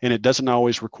doing. And it doesn't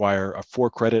always require a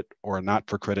 4-credit or a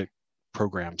not-for-credit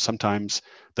program. Sometimes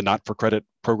the not-for-credit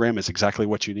program is exactly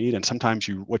what you need, and sometimes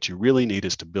what you really need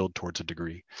is to build towards a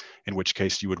degree, in which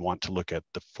case you would want to look at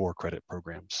the 4-credit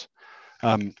programs.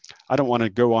 I don't want to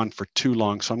go on for too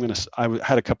long, so I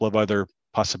had a couple of other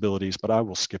possibilities, but I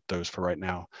will skip those for right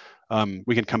now.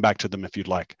 We can come back to them if you'd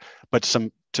like. But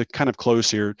to kind of close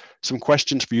here, some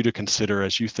questions for you to consider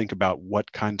as you think about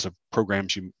what kinds of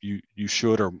programs you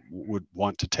should or would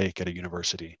want to take at a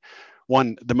university.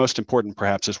 One, the most important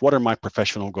perhaps, is what are my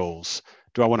professional goals?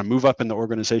 Do I want to move up in the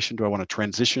organization? Do I want to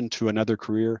transition to another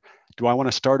career? Do I want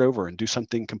to start over and do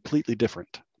something completely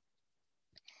different?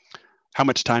 How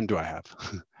much time do I have?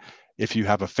 If you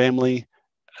have a family,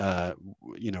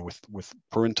 you know, with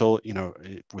parental, you know,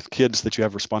 with kids that you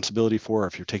have responsibility for, or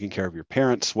if you're taking care of your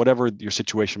parents, whatever your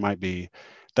situation might be,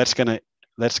 that's gonna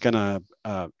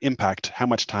impact how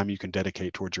much time you can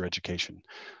dedicate towards your education.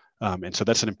 And so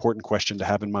that's an important question to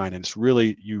have in mind. And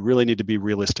you really need to be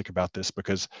realistic about this,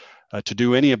 because to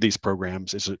do any of these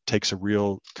programs it takes a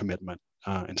real commitment.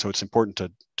 and so it's important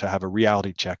to have a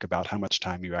reality check about how much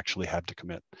time you actually have to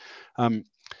commit.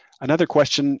 Another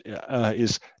question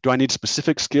is, do I need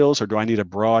specific skills or do I need a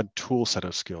broad tool set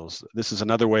of skills? This is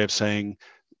another way of saying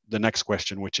the next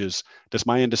question, which is, does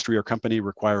my industry or company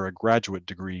require a graduate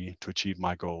degree to achieve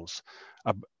my goals?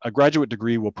 A graduate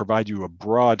degree will provide you a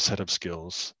broad set of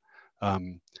skills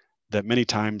that many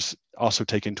times also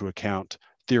take into account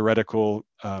theoretical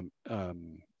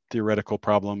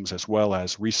problems as well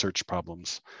as research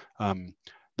problems.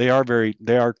 They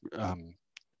are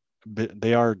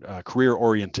career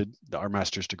oriented, our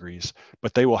master's degrees,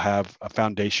 but they will have a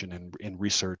foundation in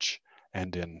research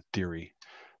and in theory.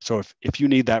 So if you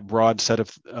need that broad set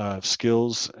of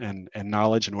skills and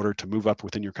knowledge in order to move up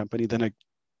within your company, then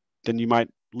you might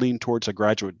lean towards a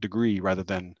graduate degree rather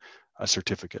than a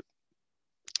certificate.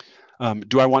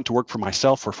 Do I want to work for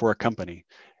myself or for a company?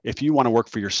 If you want to work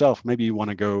for yourself, maybe you want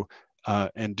to go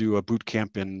and do a boot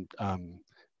camp in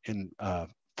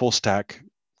full stack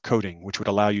coding, which would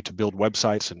allow you to build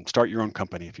websites and start your own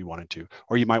company if you wanted to.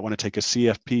 Or you might want to take a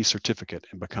CFP certificate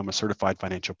and become a certified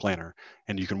financial planner,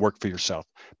 and you can work for yourself.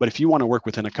 But if you want to work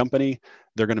within a company,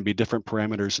 there are going to be different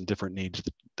parameters and different needs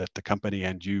that the company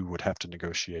and you would have to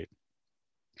negotiate.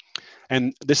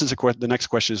 And this is the next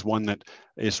question is one that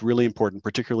is really important,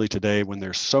 particularly today when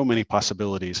there's so many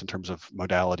possibilities in terms of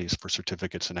modalities for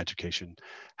certificates in education.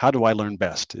 How do I learn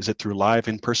best? Is it through live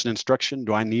in-person instruction?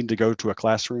 Do I need to go to a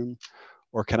classroom?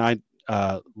 Or can I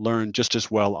learn just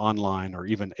as well online or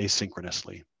even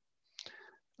asynchronously?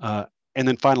 And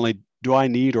then finally, do I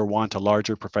need or want a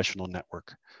larger professional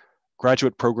network?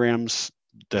 Graduate programs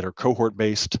that are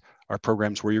cohort-based are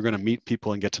programs where you're going to meet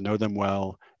people and get to know them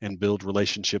well and build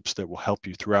relationships that will help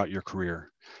you throughout your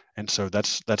career. And so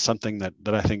that's something that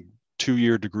I think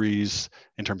 2-year degrees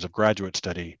in terms of graduate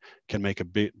study can make a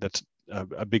big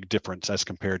difference as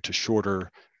compared to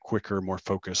shorter, quicker, more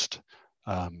focused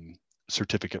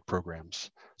certificate programs.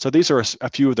 So these are a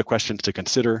few of the questions to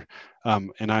consider,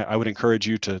 and I would encourage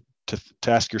you to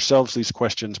ask yourselves these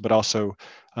questions, but also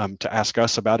to ask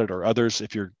us about it or others.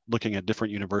 If you're looking at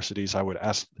different universities, I would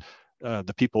ask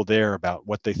the people there about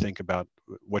what they think about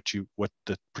what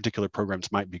the particular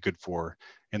programs might be good for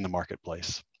in the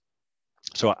marketplace.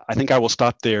 So I think I will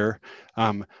stop there.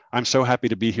 I'm so happy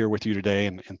to be here with you today,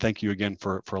 and thank you again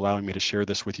for allowing me to share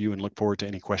this with you, and look forward to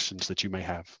any questions that you may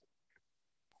have.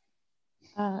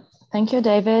 Thank you,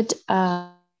 David.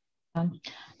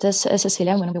 This is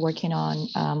Cecilia. I'm going to be working on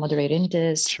moderating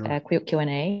this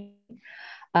Q&A.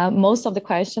 Most of the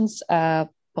questions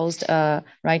posed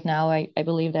right now, I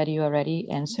believe that you already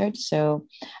answered. So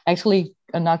actually,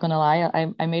 I'm not going to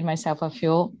lie, I made myself a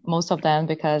few, most of them,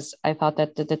 because I thought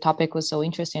that the topic was so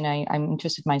interesting. I'm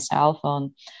interested myself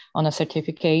on a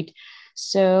certificate.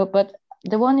 So, but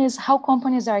the one is how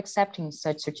companies are accepting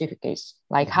such certificates.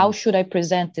 Like, how should I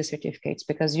present the certificates?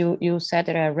 Because you said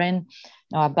that I ran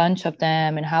a bunch of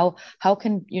them, and how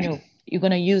can you're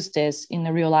going to use this in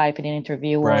the real life in an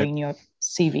interview or in your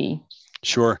CV?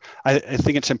 Sure. I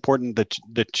think it's important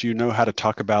that you know how to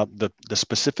talk about the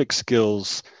specific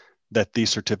skills that these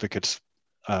certificates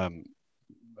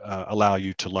allow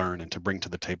you to learn and to bring to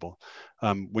the table.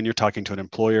 When you're talking to an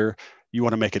employer, you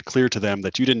want to make it clear to them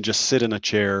that you didn't just sit in a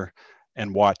chair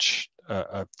and watch.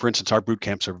 For instance, our boot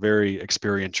camps are very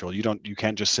experiential. You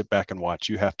can't just sit back and watch.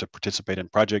 You have to participate in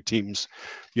project teams.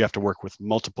 You have to work with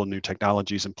multiple new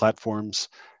technologies and platforms.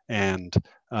 And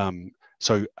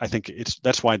so I think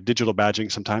that's why digital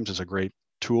badging sometimes is a great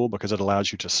tool, because it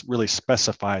allows you to really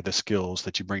specify the skills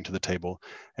that you bring to the table,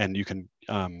 and you can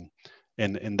and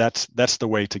that's the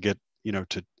way to get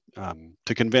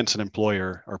to convince an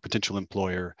employer or potential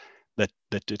employer that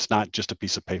it's not just a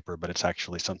piece of paper, but it's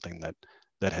actually something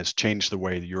that has changed the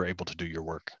way that you're able to do your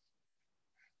work.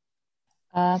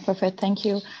 Perfect, thank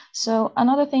you. So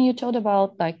another thing you told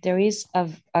about, like, there is a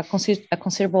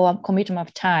considerable commitment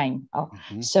of time.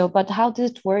 So, but how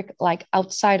does it work, like,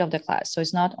 outside of the class? So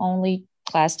it's not only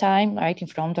class time, right, in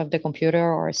front of the computer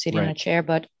or sitting in a chair,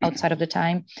 but outside of the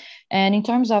time. And in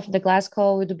terms of the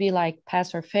Glasscock, would it be like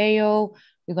pass or fail?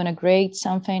 You're going to grade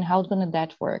something? How's going to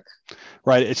that work?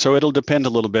 Right. So it'll depend a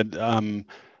little bit.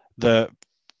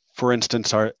 For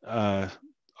instance, our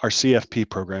CFP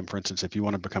program, for instance, if you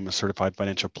want to become a certified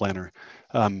financial planner,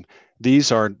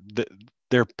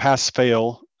 they're pass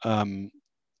fail.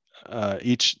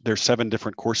 There's 7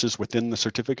 different courses within the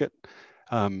certificate,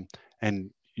 and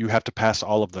you have to pass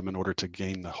all of them in order to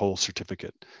gain the whole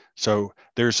certificate. So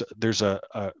there's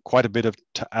quite a bit of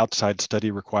outside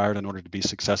study required in order to be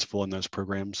successful in those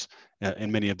programs,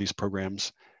 in many of these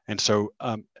programs. And so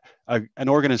a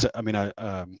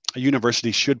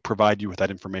university should provide you with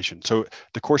that information. So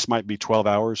the course might be 12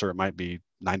 hours or it might be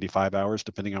 95 hours,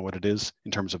 depending on what it is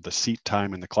in terms of the seat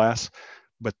time in the class.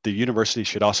 But the university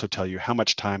should also tell you how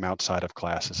much time outside of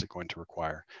class is it going to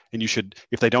require. And you should,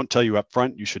 if they don't tell you up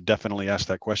front, you should definitely ask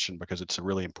that question because it's a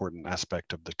really important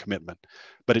aspect of the commitment.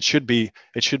 But it should be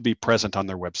present on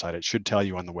their website. It should tell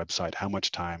you on the website how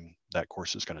much time that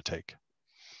course is going to take.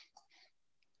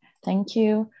 Thank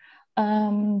you.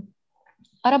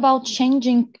 What about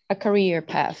changing a career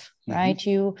path, right? Mm-hmm.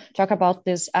 You talk about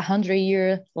this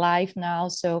 100-year life now,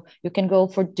 so you can go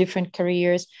for different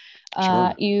careers.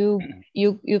 Sure. You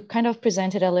kind of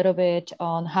presented a little bit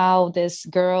on how this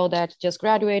girl that just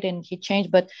graduated and he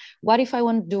changed, but what if I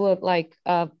want to do a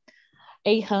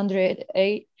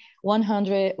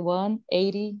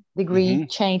 180 degree mm-hmm.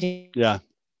 change? Yeah.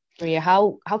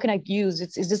 How can I use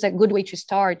it? Is this a good way to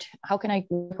start? How can I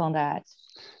work on that?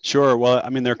 Sure. Well, I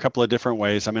mean, there are a couple of different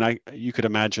ways. I mean, you could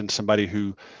imagine somebody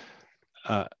who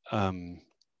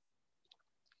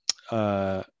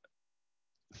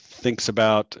thinks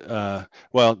about,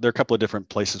 well, there are a couple of different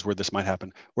places where this might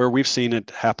happen. Where we've seen it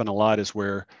happen a lot is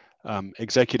where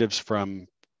executives from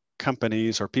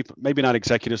companies or people, maybe not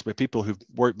executives, but people who've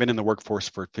been in the workforce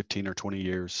for 15 or 20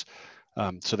 years,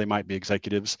 so they might be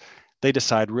executives, they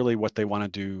decide really what they want to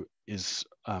do is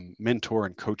mentor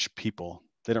and coach people.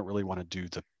 They don't really want to do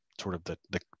the sort of the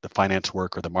finance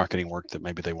work or the marketing work that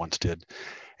maybe they once did.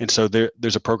 And so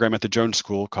there's a program at the Jones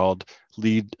School called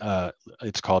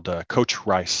it's called Coach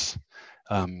Rice.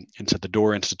 It's at the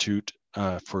Door Institute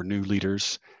for New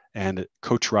Leaders. And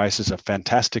Coach Rice is a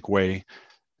fantastic way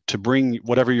to bring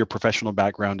whatever your professional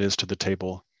background is to the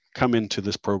table. Come into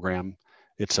this program.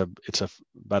 It's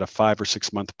about a 5 or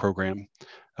 6 month program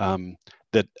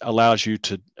that allows you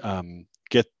to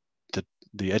get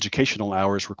the educational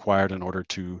hours required in order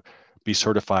to be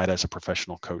certified as a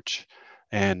professional coach.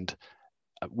 And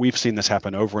we've seen this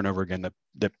happen over and over again,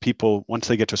 that people, once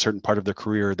they get to a certain part of their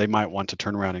career, they might want to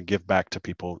turn around and give back to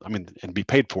people. I mean, and be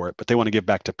paid for it, but they want to give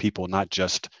back to people, not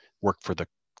just work for the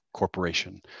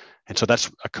corporation. And so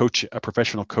that's a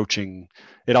professional coaching.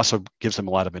 It also gives them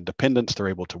a lot of independence. They're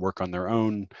able to work on their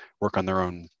own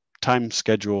time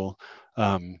schedule.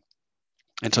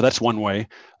 And so that's one way.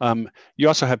 You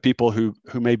also have people who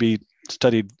maybe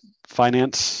studied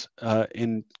finance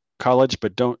in college,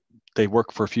 but they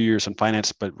work for a few years in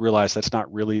finance, but realize that's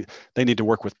not really, they need to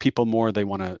work with people more. They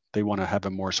want to have a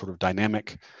more sort of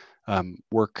dynamic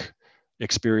work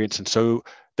experience. And so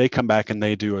they come back and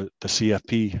they do the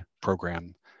CFP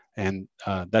program. And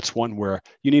that's one where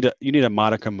you need a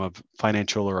modicum of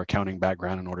financial or accounting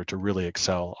background in order to really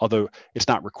excel. Although it's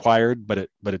not required, but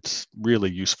it's really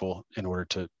useful in order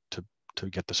to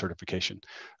get the certification.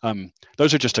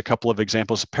 Those are just a couple of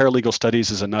examples. Paralegal studies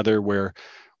is another where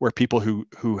people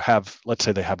who have, let's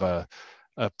say they have a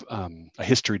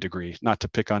history degree, not to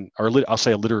pick on, or I'll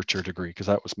say a literature degree because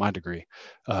that was my degree,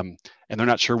 and they're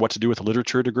not sure what to do with a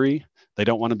literature degree. They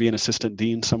don't want to be an assistant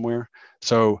dean somewhere,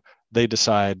 so they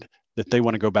decide that they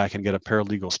want to go back and get a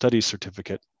paralegal studies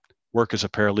certificate, work as a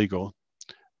paralegal,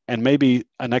 and maybe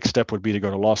a next step would be to go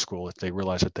to law school if they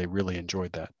realize that they really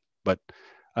enjoyed that. But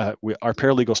our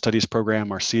paralegal studies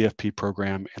program, our CFP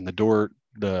program, and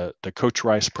the Coach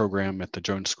Rice program at the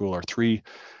Jones School are three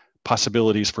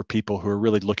possibilities for people who are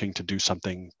really looking to do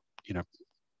something,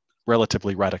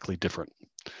 relatively radically different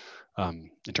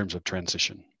in terms of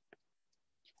transition.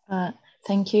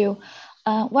 Thank you.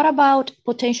 What about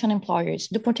potential employers?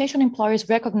 Do potential employers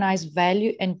recognize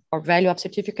value or value of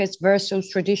certificates versus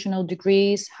traditional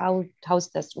degrees? How's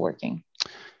this working?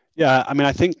 Yeah, I mean,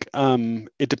 I think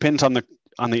it depends on the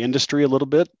industry a little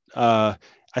bit. I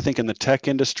think in the tech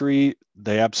industry,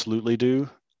 they absolutely do.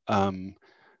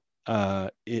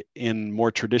 In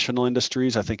more traditional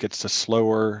industries, I think it's a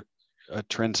slower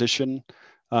transition.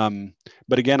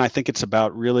 But again, I think it's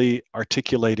about really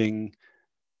articulating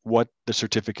what the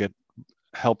certificate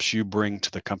helps you bring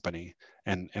to the company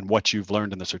and what you've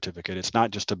learned in the certificate. It's not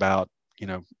just about,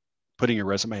 putting your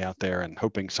resume out there and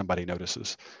hoping somebody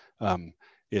notices.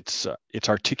 It's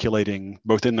articulating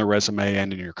both in the resume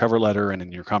and in your cover letter and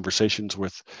in your conversations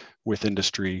with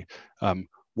industry,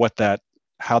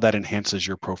 how that enhances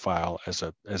your profile as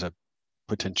a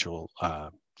potential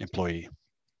employee.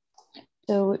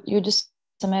 So you're just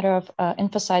a matter of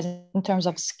emphasizing in terms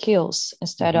of skills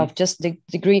instead of just the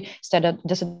degree, instead of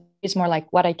just it's more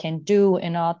like what I can do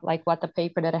and not like what the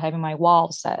paper that I have in my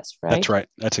wall says, right? That's right.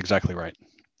 That's exactly right.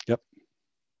 Yep.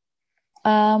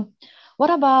 What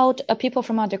about people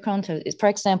from other countries? For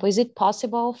example, is it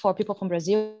possible for people from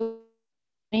Brazil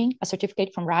a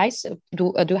certificate from Rice?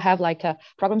 Do you have like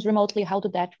programs remotely? How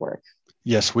did that work?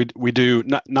 Yes, we do.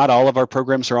 Not all of our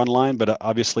programs are online, but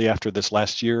obviously after this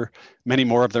last year, many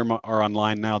more of them are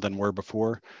online now than were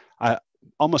before.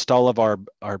 Almost all of our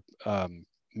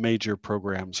major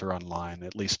programs are online,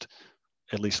 at least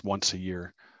once a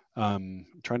year.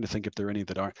 Trying to think if there are any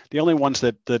that aren't. The only ones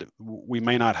that we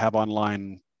may not have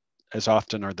online as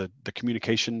often are the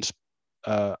communications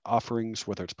offerings,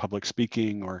 whether it's public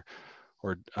speaking or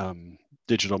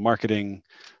digital marketing.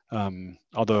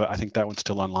 Although I think that one's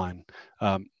still online.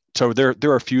 So there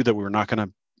are a few that we're not going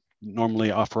to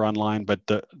normally offer online, but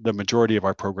the majority of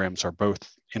our programs are both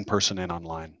in person and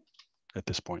online at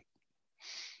this point.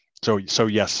 So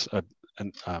yes,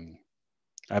 and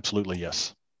absolutely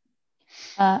yes.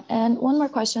 And one more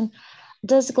question.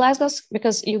 Does Glasgow,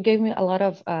 because you gave me a lot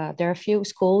of, there are a few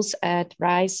schools at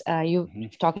Rice,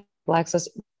 you've talked about Glasgow,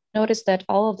 notice that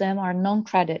all of them are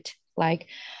non-credit,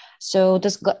 so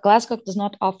does Glasgow does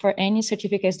not offer any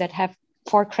certificates that have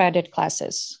 4 credit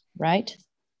classes, right?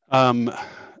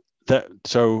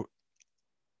 So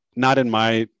not in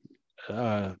my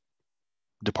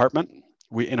department.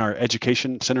 We, in our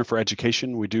education center for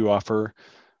education, we do offer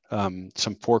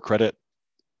some 4 credit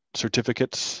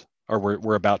certificates, or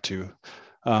we're about to.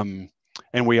 And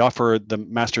we offer the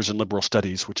Master's in Liberal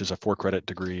Studies, which is a 4 credit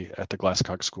degree at the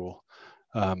Glasscock School.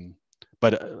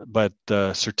 But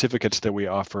the certificates that we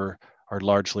offer are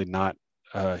largely not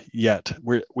yet.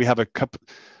 We have a couple.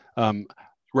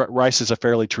 Rice is a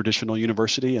fairly traditional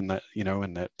university, and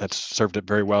that's served it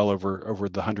very well over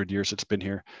the 100 years it's been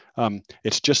here.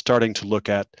 It's just starting to look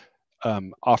at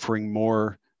offering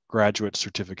more graduate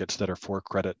certificates that are 4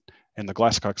 credit, and the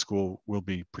Glasscock School will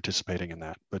be participating in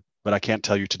that. But I can't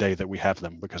tell you today that we have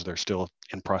them because they're still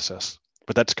in process.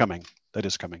 But that's coming. That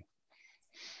is coming.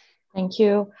 Thank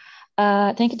you.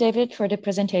 Thank you, David, for the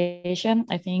presentation.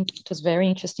 I think it was very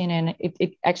interesting, and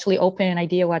it actually opened an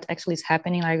idea what actually is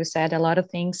happening. Like you said, a lot of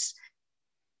things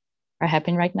are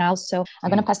happening right now. So I'm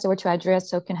going to pass it over to Adria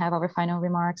so we can have our final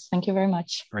remarks. Thank you very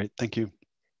much. Great. Thank you.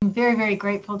 I'm very, very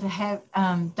grateful to have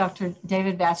Dr.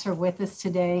 David Vassar with us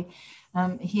today.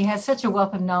 He has such a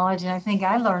wealth of knowledge, and I think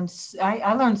I learned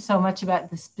so much about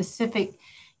the specific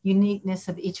uniqueness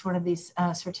of each one of these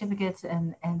certificates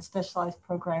and specialized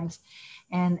programs,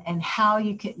 and how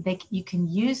you can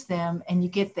use them, and you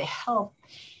get the help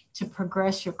to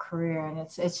progress your career. And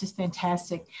it's just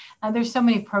fantastic. There's so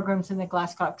many programs in the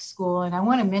Glasscock School, and I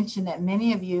want to mention that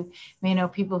many of you may know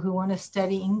people who want to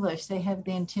study English. They have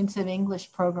the intensive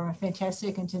English program, a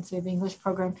fantastic intensive English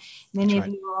program. Many of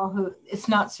you all who, it's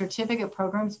not certificate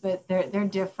programs, but they're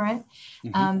different.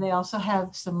 They also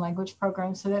have some language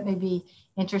programs, so that may be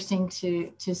interesting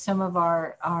to some of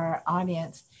our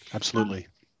audience. Absolutely.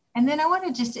 And then I want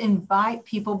to just invite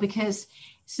people, because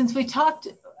since we talked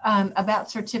about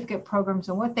certificate programs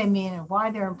and what they mean and why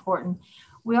they're important,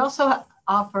 we also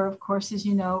offer, of course, as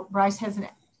you know, Rice has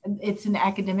it's an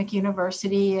academic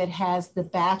university. It has the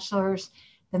bachelor's,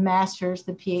 the master's,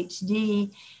 the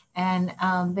PhD, and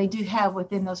they do have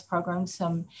within those programs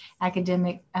some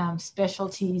academic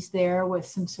specialties there with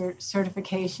some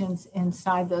certifications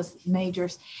inside those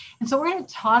majors. And so we're going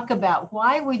to talk about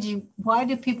why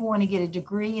do people want to get a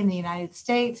degree in the United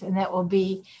States? And that will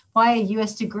be why a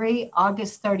U.S. degree,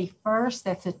 August 31st.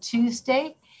 That's a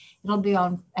Tuesday. It'll be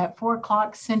on at 4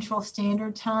 o'clock Central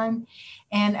Standard Time.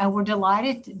 And we're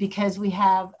delighted because we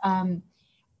have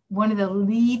one of the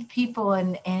lead people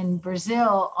in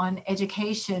Brazil on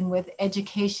education with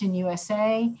Education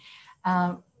USA.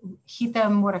 Rita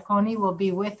Murakami will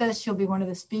be with us. She'll be one of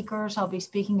the speakers. I'll be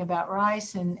speaking about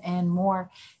Rice and more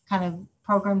kind of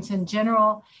programs in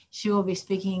general. She will be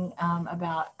speaking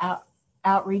about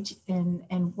outreach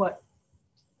and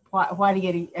why to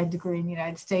get a degree in the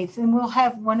United States. And we'll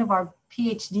have one of our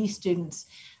PhD students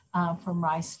from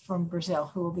Rice from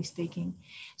Brazil who will be speaking.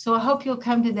 So I hope you'll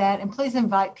come to that, and please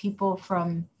invite people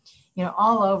from,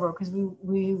 all over, because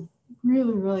we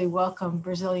really, really welcome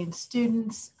Brazilian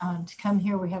students to come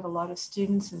here. We have a lot of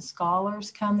students and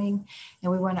scholars coming,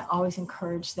 and we want to always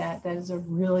encourage that. That is a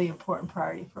really important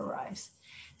priority for Rice.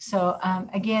 So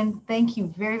again, thank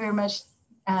you very, very much,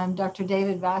 Dr.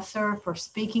 David Vassar, for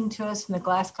speaking to us from the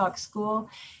Glasscock School.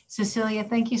 Cecilia,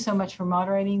 thank you so much for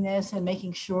moderating this and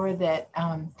making sure that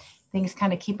things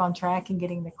kind of keep on track and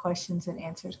getting the questions and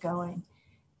answers going.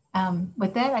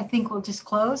 With that, I think we'll just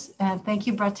close. Thank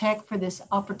you, Bratek, for this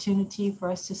opportunity for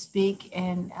us to speak.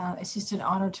 And it's just an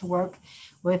honor to work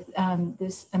with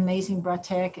this amazing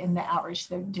Bratek and the outreach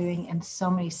they're doing in so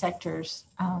many sectors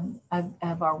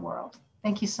of our world.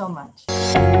 Thank you so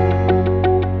much.